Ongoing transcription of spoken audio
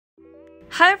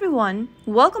Hi everyone,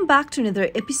 welcome back to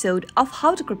another episode of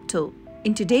How to Crypto.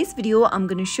 In today's video, I'm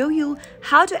going to show you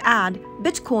how to add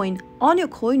Bitcoin on your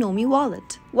Coinomi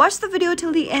wallet. Watch the video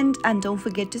till the end and don't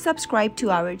forget to subscribe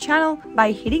to our channel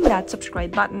by hitting that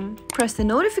subscribe button. Press the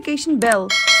notification bell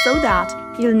so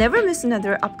that you'll never miss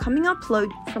another upcoming upload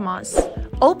from us.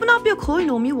 Open up your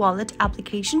Coinomi wallet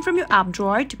application from your app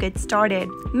drawer to get started.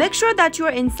 Make sure that you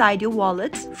are inside your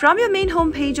wallet. From your main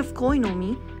homepage of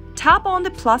Coinomi, tap on the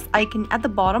plus icon at the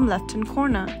bottom left-hand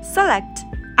corner. Select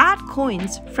Add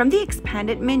Coins from the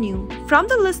expanded menu. From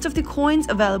the list of the coins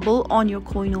available on your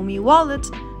Coinomi wallet,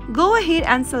 go ahead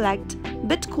and select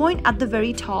Bitcoin at the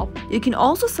very top. You can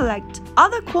also select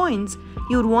other coins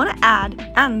you would want to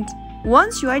add, and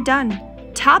once you are done,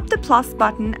 tap the plus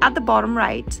button at the bottom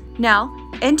right. Now,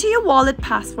 enter your wallet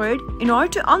password in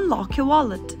order to unlock your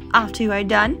wallet. After you are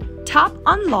done, tap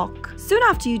Unlock. Soon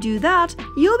after you do that,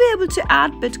 you'll be able to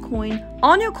add Bitcoin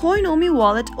on your Coinomi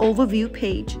wallet overview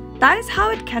page. That is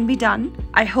how it can be done.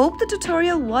 I hope the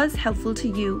tutorial was helpful to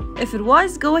you. If it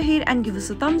was, go ahead and give us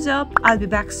a thumbs up. I'll be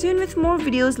back soon with more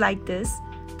videos like this.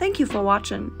 Thank you for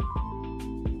watching.